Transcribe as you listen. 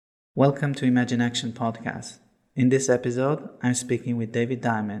Welcome to Imagine Action Podcast. In this episode, I'm speaking with David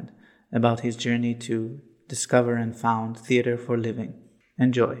Diamond about his journey to discover and found Theatre for Living.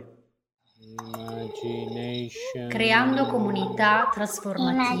 Enjoy. Creando comunità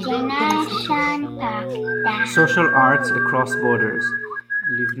trasformative Imagination Podcast. Social arts across borders.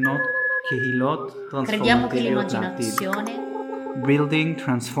 Livnot Kehilot Crediamo che Transformative l'immaginazione Building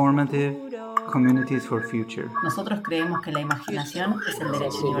Transformative Communities for Future. Nosotros creemos que la imaginación es el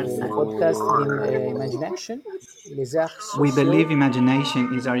derecho universal. Podcast Imagination. Les arts We sociaux. believe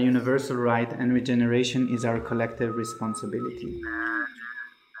imagination is our universal right and regeneration is our collective responsibility.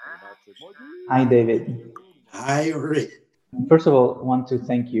 Hi, David. Hi, Uri. First of all, I want to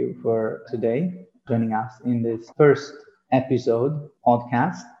thank you for today joining us in this first episode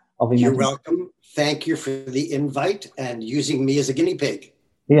podcast of You're Imagine. welcome. Thank you for the invite and using me as a guinea pig.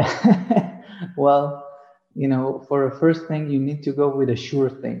 Yeah. Well, for a first thing, you need to go with a sure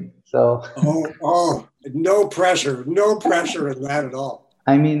thing. So, No pressure in that at all.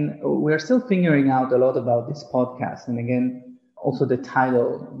 I mean, we're still figuring out a lot about this podcast. And again, also the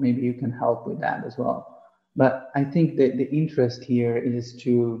title, maybe you can help with that as well. But I think that the interest here is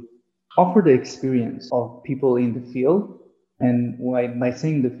to offer the experience of people in the field. And by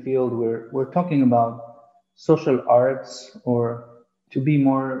saying the field, we're talking about social arts, or to be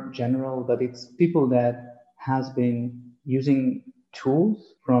more general, but it's people that has been using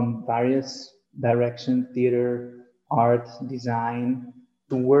tools from various directions, theater, art, design,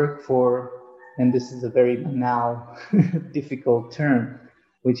 to work for, and this is a very banal, difficult term,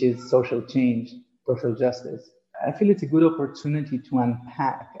 which is social change, social justice. I feel it's a good opportunity to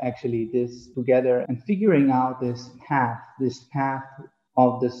unpack actually this together and figuring out this path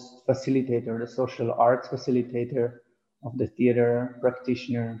of this facilitator, the social arts facilitator, of the theater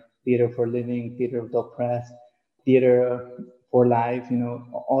practitioner, theater for living, theater of the oppressed, theater for life,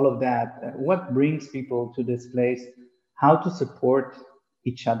 all of that. What brings people to this place, how to support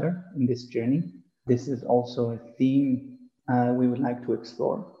each other in this journey. This is also a theme we would like to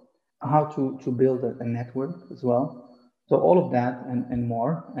explore. How to build a network as well. So all of that and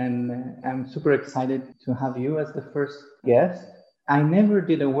more. And I'm super excited to have you as the first guest. I never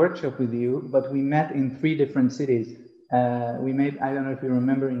did a workshop with you, but we met in 3 different cities. We met, I don't know if you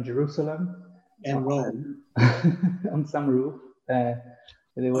remember, in Jerusalem. And Rome. On some roof.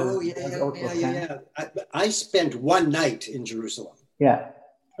 I spent one night in Jerusalem. Yeah.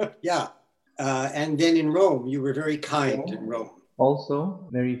 Yeah. And then in Rome, you were very kind in Rome. Also,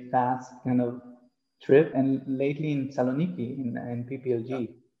 very fast kind of trip. And lately in Saloniki, in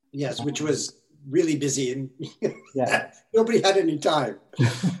PPLG. Yes, which was really busy and Yeah. nobody had any time.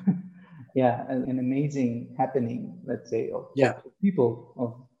 Yeah, an amazing happening, let's say, of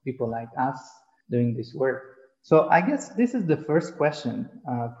people like us doing this work. So I guess this is the first question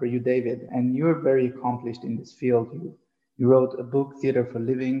for you, David, and you're very accomplished in this field. You wrote a book, Theatre for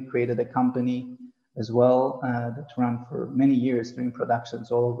Living, created a company as well that ran for many years doing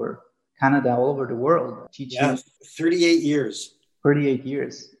productions all over Canada, all over the world, teaching. Yeah, 38 years. 38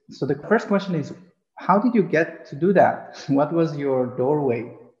 years. So the first question is, how did you get to do that? What was your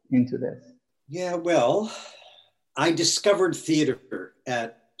doorway into this? Yeah, well, I discovered theater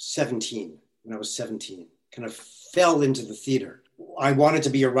at 17, when I was 17, kind of fell into the theater. I wanted to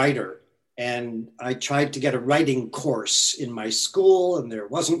be a writer, and I tried to get a writing course in my school, and there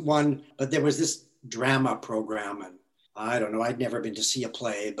wasn't one, but there was this drama program, and I don't know, I'd never been to see a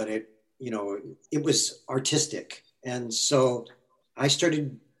play, but it was artistic. And so I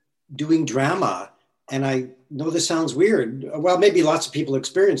started doing drama. And I know this sounds weird. Well, maybe lots of people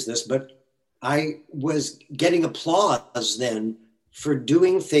experience this, but I was getting applause then for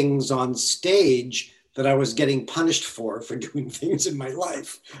doing things on stage that I was getting punished for doing things in my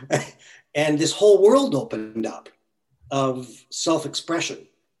life. And this whole world opened up of self-expression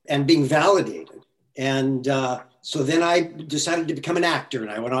and being validated. And so then I decided to become an actor,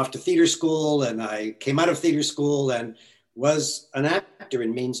 and I went off to theater school, and I came out of theater school and was an actor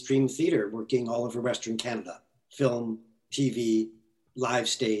in mainstream theater, working all over Western Canada, film, TV, live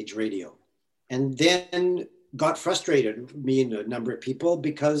stage, radio. And then got frustrated, me and a number of people,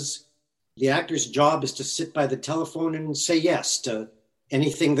 because the actor's job is to sit by the telephone and say yes to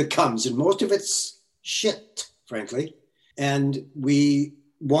anything that comes. And most of it's shit, frankly. And we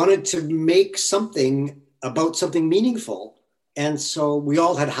wanted to make something about something meaningful. And so we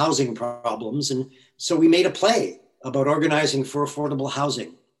all had housing problems. And so we made a play about organizing for affordable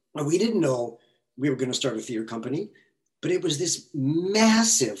housing. And we didn't know we were going to start a theater company, but it was this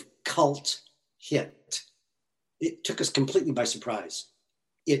massive cult hit. It took us completely by surprise.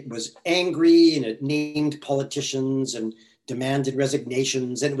 It was angry, and it named politicians and demanded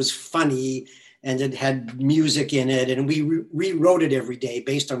resignations, and it was funny, and it had music in it, and we rewrote it every day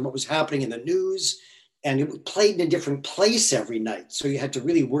based on what was happening in the news, and it played in a different place every night, so you had to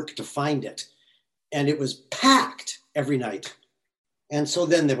really work to find it, and it was packed every night. And so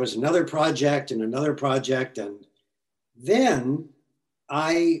then there was another project, and then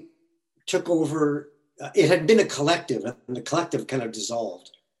I took over. It had been a collective, and the collective kind of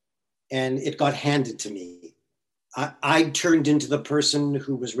dissolved, and it got handed to me. I turned into the person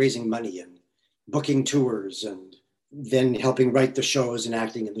who was raising money and booking tours, and then helping write the shows and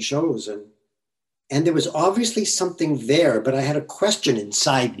acting in the shows. And there was obviously something there, but I had a question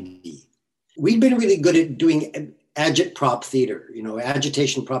inside me. We'd been really good at doing agitprop theater,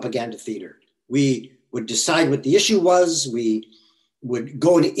 agitation propaganda theater. We would decide what the issue was. We would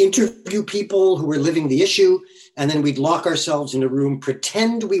go and interview people who were living the issue, and then we'd lock ourselves in a room,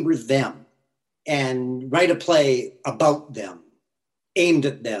 pretend we were them, and write a play about them, aimed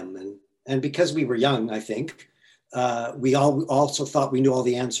at them. And because we were young, I think, we all also thought we knew all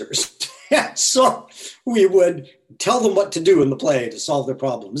the answers. So we would tell them what to do in the play to solve their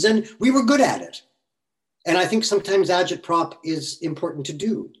problems. And we were good at it. And I think sometimes agitprop is important to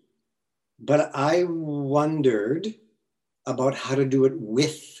do. But I wondered about how to do it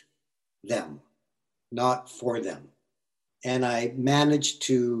with them, not for them. And I managed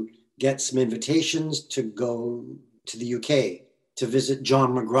to get some invitations to go to the UK to visit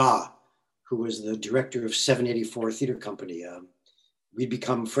John McGrath, who was the director of 784 Theatre Company. We'd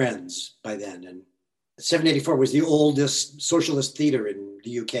become friends by then. And 784 was the oldest socialist theatre in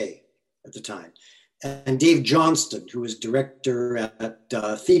the UK at the time. And Dave Johnston, who was director at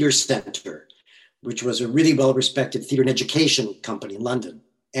Theatre Centre, which was a really well-respected theatre and education company in London.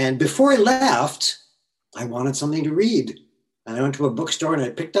 And before I left, I wanted something to read. And I went to a bookstore and I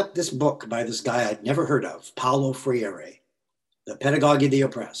picked up this book by this guy I'd never heard of, Paulo Freire, The Pedagogy of the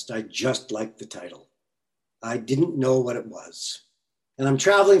Oppressed. I just liked the title. I didn't know what it was. And I'm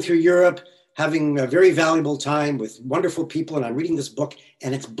traveling through Europe, having a very valuable time with wonderful people, and I'm reading this book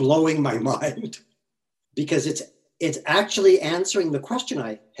and it's blowing my mind because it's actually answering the question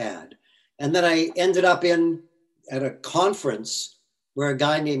I had. And then I ended up at a conference where a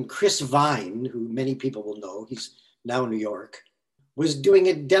guy named Chris Vine, who many people will know, he's now in New York, was doing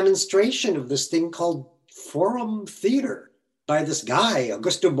a demonstration of this thing called Forum Theater by this guy,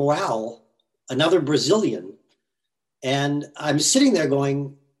 Augusto Boal, another Brazilian. And I'm sitting there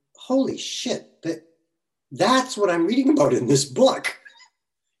going, holy shit, that's what I'm reading about in this book.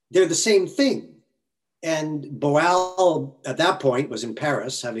 They're the same thing. And Boal, at that point, was in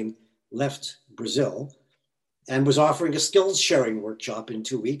Paris, having left Brazil, and was offering a skills sharing workshop in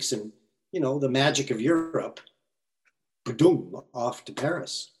 2 weeks. And, the magic of Europe, boom, off to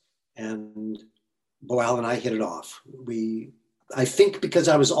Paris. And Boal and I hit it off. I think because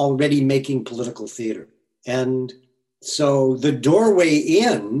I was already making political theater. And so the doorway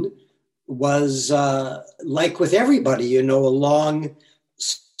in was like with everybody, a long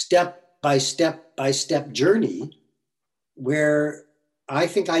step-by-step journey where I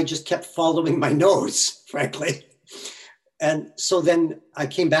think I just kept following my nose, frankly. And so then I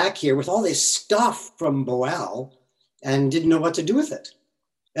came back here with all this stuff from Boal and didn't know what to do with it.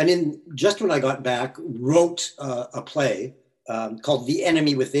 And just when I got back, wrote a play called The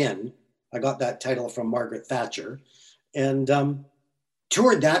Enemy Within. I got that title from Margaret Thatcher. And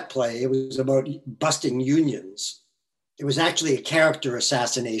toured that play. It was about busting unions. It was actually a character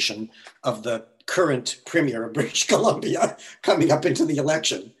assassination of the current premier of British Columbia coming up into the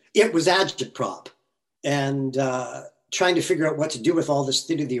election. It was agitprop and trying to figure out what to do with all this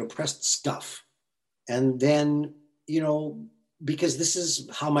theater of the oppressed stuff. And then, because this is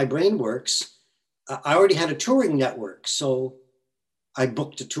how my brain works, I already had a touring network. So I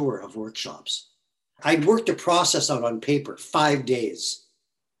booked a tour of workshops. I'd worked a process out on paper, 5 days,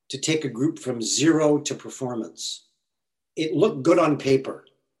 to take a group from zero to performance. It looked good on paper,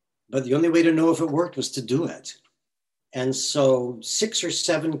 but the only way to know if it worked was to do it. And so 6 or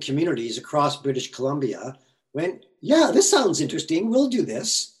 7 communities across British Columbia went, yeah, this sounds interesting. We'll do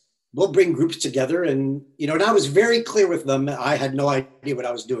this. We'll bring groups together. And, and I was very clear with them. I had no idea what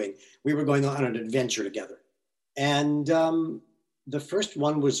I was doing. We were going on an adventure together. And the first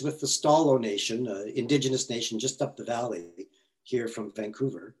one was with the Stalo Nation, an Indigenous nation just up the valley here from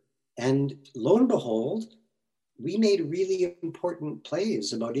Vancouver. And lo and behold, we made really important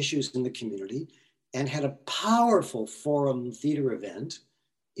plays about issues in the community and had a powerful forum theater event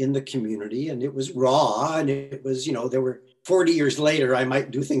in the community. And it was raw, and it was, there were 40 years later, I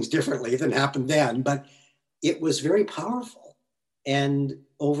might do things differently than happened then, but it was very powerful. And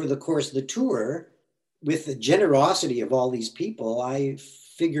over the course of the tour, with the generosity of all these people, I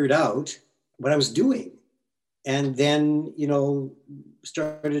figured out what I was doing. And then,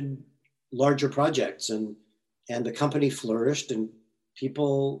 started larger projects, and the company flourished, and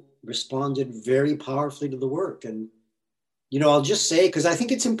people responded very powerfully to the work. And, I'll just say, because I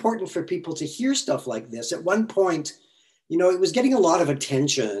think it's important for people to hear stuff like this. At one point, it was getting a lot of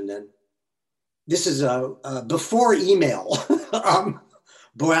attention, and this is before email.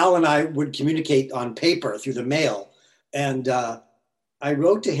 Boal and I would communicate on paper through the mail. And I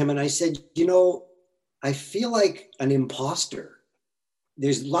wrote to him and I said, I feel like an imposter.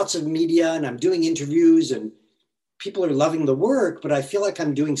 There's lots of media and I'm doing interviews and people are loving the work, but I feel like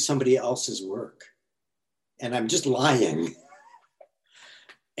I'm doing somebody else's work and I'm just lying.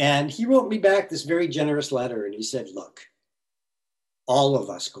 And he wrote me back this very generous letter and he said, look, all of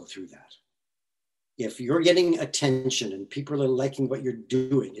us go through that. If you're getting attention and people are liking what you're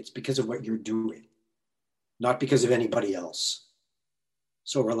doing, it's because of what you're doing, not because of anybody else.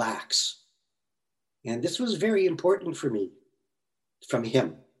 So relax. And this was very important for me from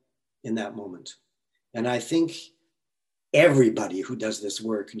him in that moment. And I think everybody who does this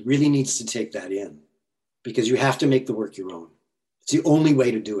work really needs to take that in, because you have to make the work your own. It's the only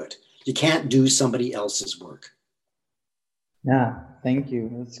way to do it. You can't do somebody else's work. Yeah, thank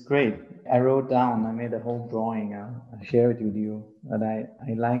you. That's great. I wrote down, I made a whole drawing. I'll share it with you. But I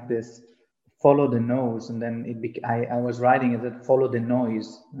like this, follow the nose. And then I was writing it that follow the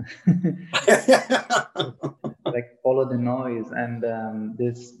noise. Like follow the noise. And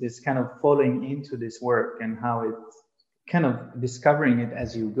this kind of falling into this work and how it's kind of discovering it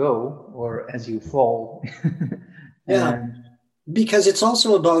as you go or as you fall. Yeah, because it's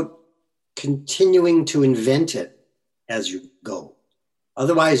also about continuing to invent it as you go.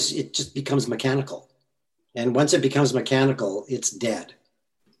 Otherwise, it just becomes mechanical. And once it becomes mechanical, it's dead.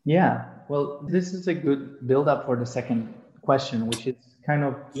 Yeah, well, this is a good build-up for the second question, which is kind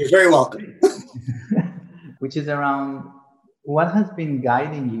of... You're very welcome. Which is around what has been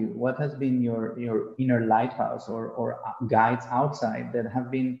guiding you? What has been your inner lighthouse or guides outside that have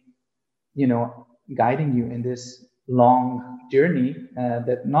been, guiding you in this long journey,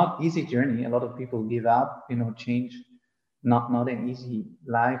 that not easy journey. A lot of people give up, change, not an easy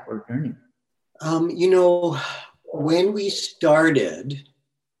life or journey. When we started,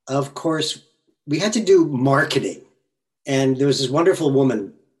 of course, we had to do marketing. And there was this wonderful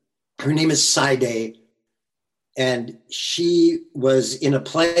woman, her name is Saide, and she was in a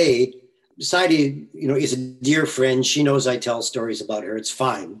play. Saide, is a dear friend. She knows I tell stories about her. It's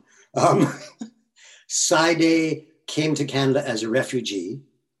fine. Saide came to Canada as a refugee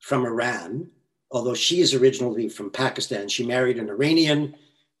from Iran, although she is originally from Pakistan. She married an Iranian.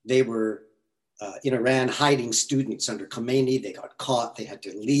 They were in Iran hiding students under Khomeini. They got caught. They had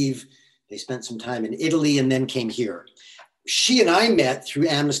to leave. They spent some time in Italy and then came here. She and I met through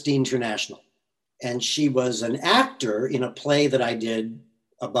Amnesty International. And she was an actor in a play that I did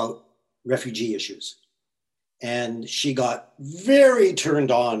about refugee issues. And she got very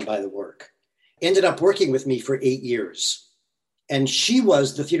turned on by the work. Ended up working with me for 8 years. And she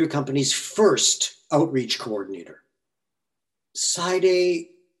was the theater company's first outreach coordinator. Saide,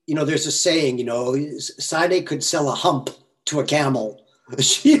 there's a saying, Saide could sell a hump to a camel.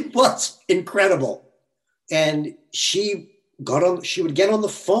 She was incredible. And she would get on the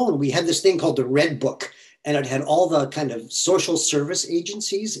phone. We had this thing called the Red Book, and it had all the kind of social service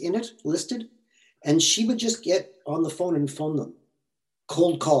agencies in it listed. And she would just get on the phone and phone them,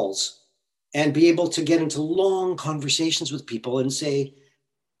 cold calls, and be able to get into long conversations with people and say,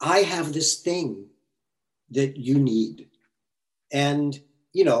 I have this thing that you need. And,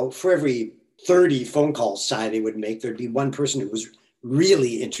 for every 30 phone calls Saide would make, there'd be one person who was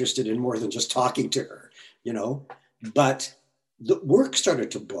really interested in more than just talking to her, But the work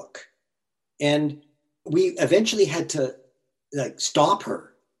started to book. And we eventually had to stop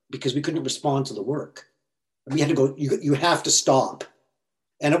her because we couldn't respond to the work. And we had to go, you have to stop.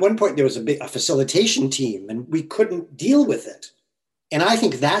 And at one point there was a facilitation team and we couldn't deal with it. And I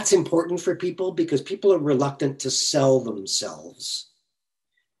think that's important for people because people are reluctant to sell themselves,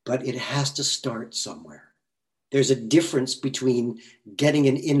 but it has to start somewhere. There's a difference between getting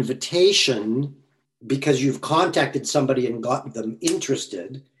an invitation because you've contacted somebody and got them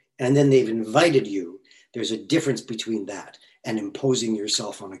interested, and then they've invited you. There's a difference between that and imposing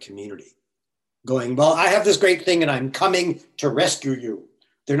yourself on a community. Going, well, I have this great thing and I'm coming to rescue you.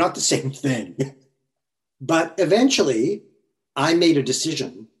 They're not the same thing. But eventually, I made a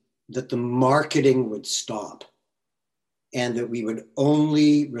decision that the marketing would stop and that we would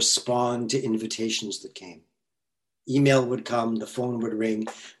only respond to invitations that came. email would come, the phone would ring,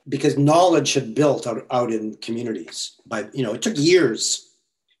 because knowledge had built out in communities. It took years.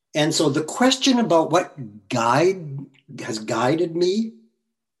 And so the question about what has guided me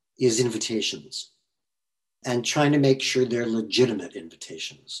is invitations, and trying to make sure they're legitimate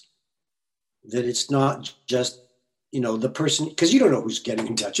invitations. That it's not just, the person, because you don't know who's getting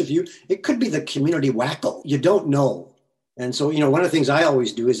in touch with you. It could be the community wacko. You don't know. And so, one of the things I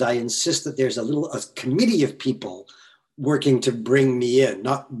always do is I insist that there's a committee of people working to bring me in,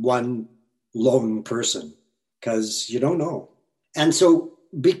 not one lone person, because you don't know. And so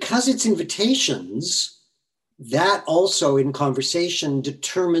because it's invitations, that also in conversation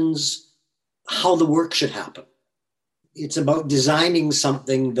determines how the work should happen. It's about designing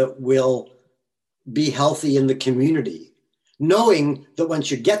something that will be healthy in the community, knowing that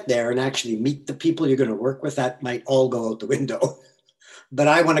once you get there and actually meet the people you're going to work with, that might all go out the window. But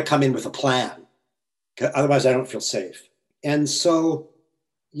I want to come in with a plan, otherwise I don't feel safe. And so,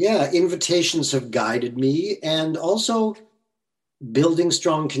 invitations have guided me, and also building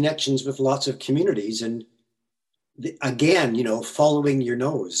strong connections with lots of communities. And again, following your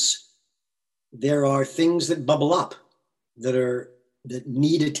nose. There are things that bubble up that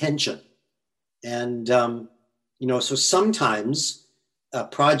need attention. And, so sometimes a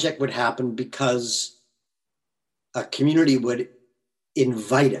project would happen because a community would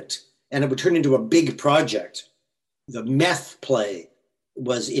invite it, and it would turn into a big project. The meth play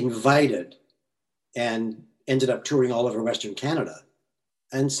was invited and ended up touring all over Western Canada.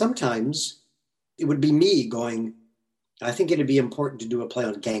 And sometimes it would be me going, I think it'd be important to do a play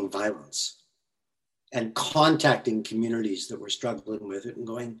on gang violence, and contacting communities that were struggling with it and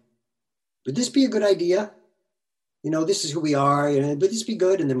going, would this be a good idea? This is who we are. Would this be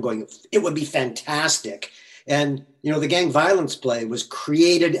good? And them going, it would be fantastic. And, the gang violence play was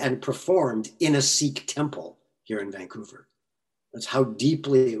created and performed in a Sikh temple here in Vancouver. That's how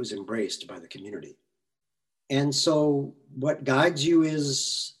deeply it was embraced by the community. And so what guides you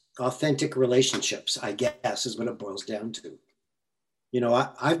is authentic relationships, I guess, is what it boils down to.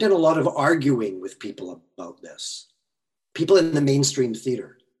 I've done a lot of arguing with people about this, people in the mainstream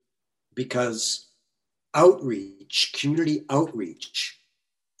theater, because outreach, community outreach,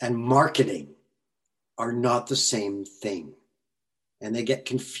 and marketing are not the same thing, and they get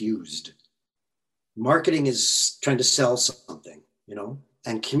confused. Marketing is trying to sell something,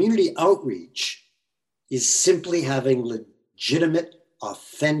 and community outreach is simply having legitimate,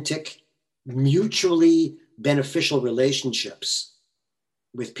 authentic, mutually beneficial relationships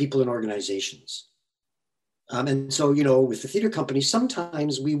with people and organizations. And so, with the theater company,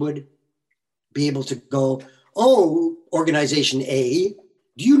 sometimes we would be able to go, oh, organization A,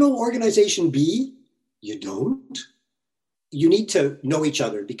 do you know organization B? You don't. You need to know each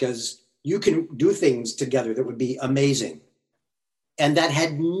other because you can do things together that would be amazing. And that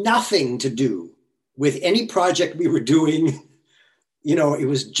had nothing to do with any project we were doing. It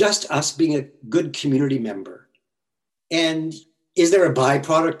was just us being a good community member. And is there a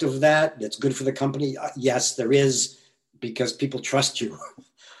byproduct of that that's good for the company? Yes, there is, because people trust you.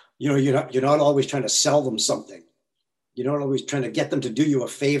 You're not always trying to sell them something. You're not always trying to get them to do you a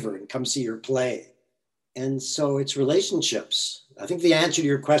favor and come see your play. And so it's relationships. I think the answer to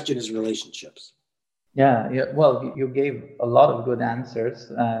your question is relationships. Yeah. Well, you gave a lot of good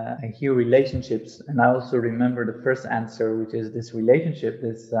answers. I hear relationships, and I also remember the first answer, which is this relationship.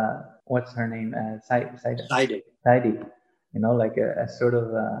 This what's her name? Saidi. Like a sort of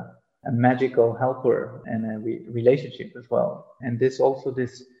a magical helper and a relationship as well. And this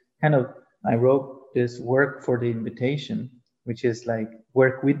kind of, I wrote this work for the invitation, which is like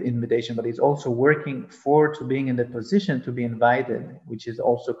work with invitation, but it's also working to being in the position to be invited, which is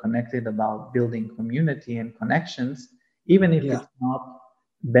also connected about building community and connections, even if it's not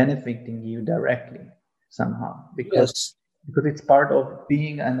benefiting you directly somehow, because it's part of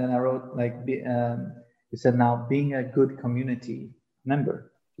being. And then I wrote you said now being a good community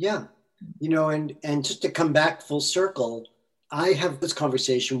member. Yeah. And just to come back full circle, I have this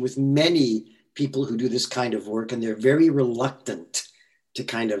conversation with many people who do this kind of work, and they're very reluctant to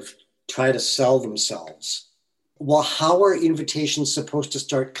kind of try to sell themselves. Well, how are invitations supposed to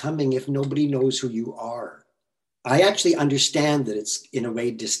start coming if nobody knows who you are? I actually understand that it's in a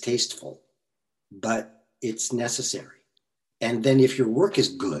way distasteful, but it's necessary. And then if your work is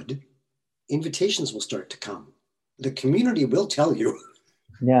good, invitations will start to come. The community will tell you.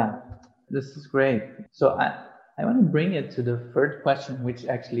 Yeah, this is great. So I want to bring it to the third question, which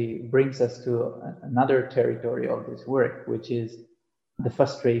actually brings us to another territory of this work, which is the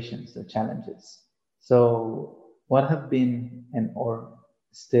frustrations, the challenges. So what have been or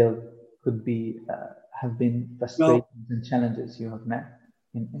still could be have been Well, frustrations and challenges you have met?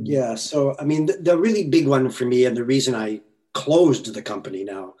 yeah. So, I mean, the really big one for me, and the reason I closed the company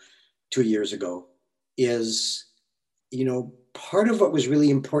now 2 years ago, is, part of what was really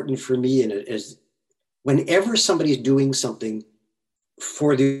important for me in it is whenever somebody's doing something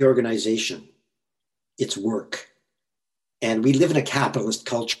for the organization, it's work. And we live in a capitalist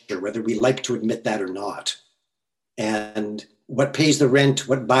culture, whether we like to admit that or not. And what pays the rent,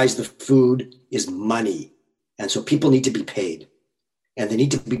 what buys the food is money. And so people need to be paid. And they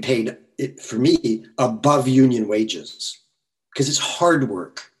need to be paid, for me, above union wages, because it's hard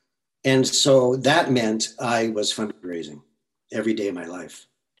work. And so that meant I was fundraising every day of my life.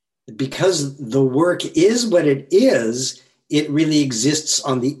 Because the work is what it is, it really exists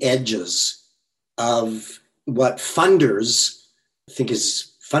on the edges of what funders think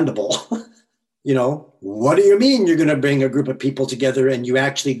is fundable. What do you mean you're going to bring a group of people together and you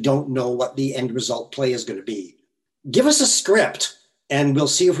actually don't know what the end result play is going to be? Give us a script and we'll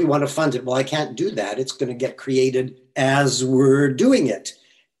see if we want to fund it. Well, I can't do that. It's going to get created as we're doing it.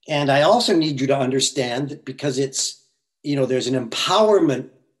 And I also need you to understand that because it's, there's an empowerment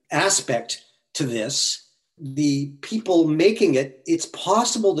aspect to this, the people making it, it's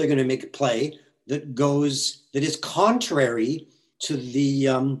possible they're going to make a play that is contrary to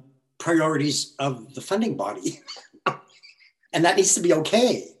the priorities of the funding body. And that needs to be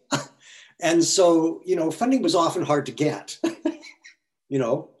okay. And so, funding was often hard to get,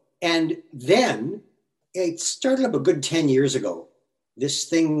 and then it started up a good 10 years ago. This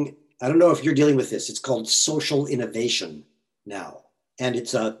thing, I don't know if you're dealing with this, it's called social innovation now. And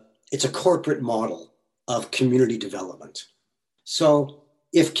it's a corporate model of community development. So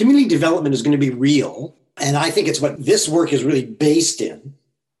if community development is going to be real, and I think it's what this work is really based in,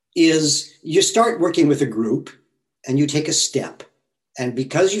 is you start working with a group and you take a step. And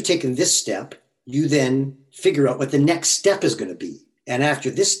because you've taken this step, you then figure out what the next step is going to be. And after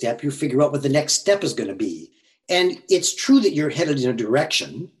this step, you figure out what the next step is going to be. And it's true that you're headed in a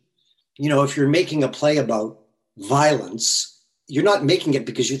direction. If you're making a play about violence, you're not making it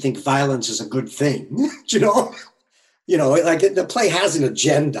because you think violence is a good thing, like the play has an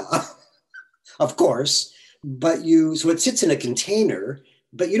agenda, of course, so it sits in a container,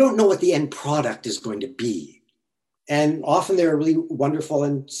 but you don't know what the end product is going to be. And often there are really wonderful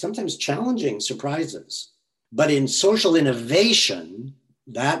and sometimes challenging surprises. But in social innovation,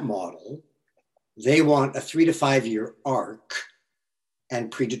 that model, they want a 3 to 5 year arc and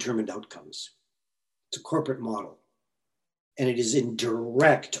predetermined outcomes. It's a corporate model. And it is in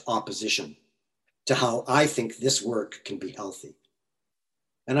direct opposition to how I think this work can be healthy.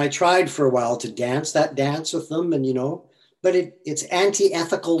 And I tried for a while to dance that dance with them, but it's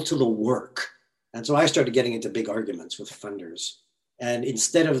anti-ethical to the work. And so I started getting into big arguments with funders. And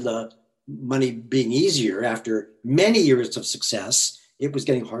instead of the money being easier after many years of success, it was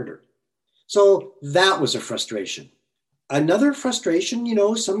getting harder. So that was a frustration. Another frustration,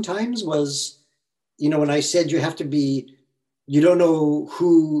 sometimes was, when I said you don't know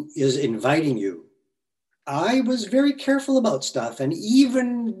who is inviting you. I was very careful about stuff. And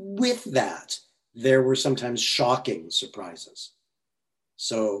even with that, there were sometimes shocking surprises.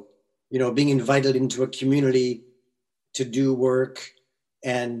 So, being invited into a community to do work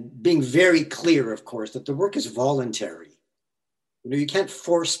and being very clear, of course, that the work is voluntary. You can't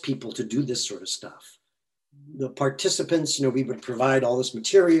force people to do this sort of stuff. The participants, we would provide all this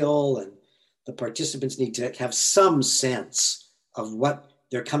material and the participants need to have some sense of what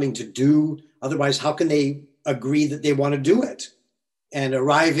they're coming to do. Otherwise, how can they agree that they want to do it? And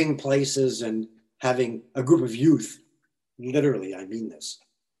arriving places and having a group of youth, literally, I mean this,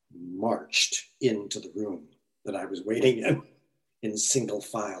 marched into the room that I was waiting in single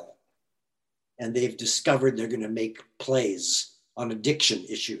file. And they've discovered they're going to make plays on addiction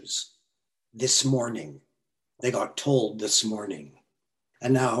issues this morning. They got told this morning.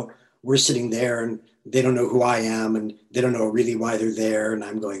 And now we're sitting there and they don't know who I am and they don't know really why they're there. And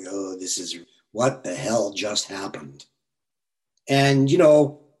I'm going, oh, this is what the hell just happened. And,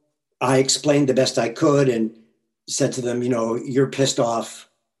 I explained the best I could and said to them, you're pissed off.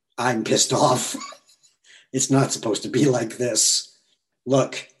 I'm pissed off. It's not supposed to be like this.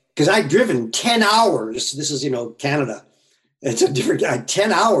 Look, because I'd driven 10 hours. This is, Canada. It's a different,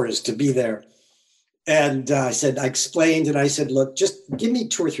 10 hours to be there. And I explained and I said, look, just give me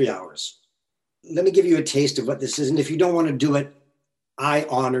 2 or 3 hours. Let me give you a taste of what this is. And if you don't want to do it, I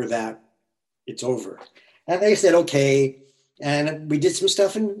honor that. It's over. And they said, okay. And we did some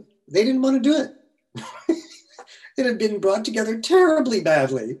stuff and they didn't want to do it. It had been brought together terribly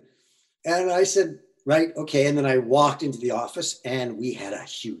badly. And I said, right, okay. And then I walked into the office and we had a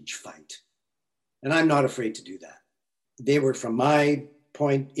huge fight. And I'm not afraid to do that. They were, from my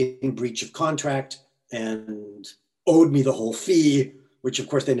point, in breach of contract and owed me the whole fee, which of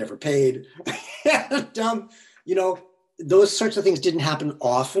course they never paid. And, those sorts of things didn't happen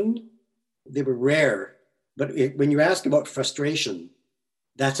often. They were rare. But when you ask about frustration,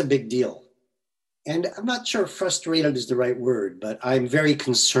 that's a big deal. And I'm not sure frustrated is the right word, but I'm very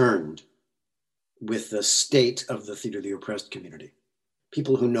concerned with the state of the Theatre of the Oppressed community.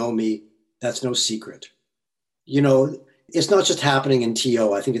 People who know me, that's no secret. It's not just happening in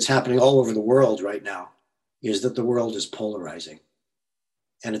TO. I think it's happening all over the world right now, is that the world is polarizing.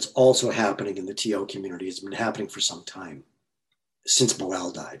 And it's also happening in the TO community. It's been happening for some time, since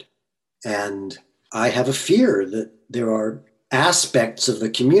Boal died. And I have a fear that there are aspects of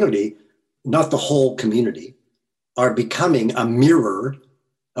the community, not the whole community, are becoming a mirror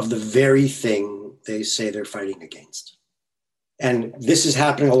of the very thing they say they're fighting against. And this is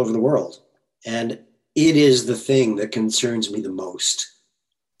happening all over the world. And it is the thing that concerns me the most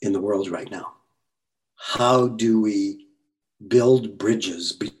in the world right now. How do we build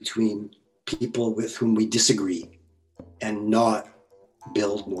bridges between people with whom we disagree and not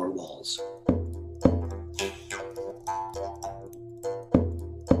build more walls?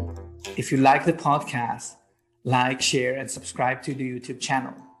 If you like the podcast, like, share, and subscribe to the YouTube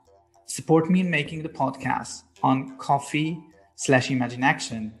channel. Support me in making the podcast on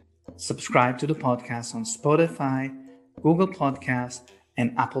Ko-fi/ImagineAction. Subscribe to the podcast on Spotify, Google Podcast,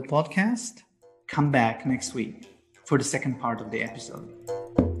 and Apple Podcast. Come back next week for the second part of the episode.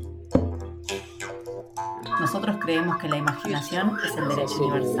 Nosotros creemos que la imaginación es el derecho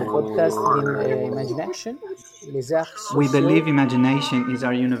universal. Podcast Imagination, les arts We sociaux. believe imagination is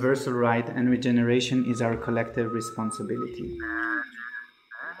our universal right and regeneration is our collective responsibility. Imagination.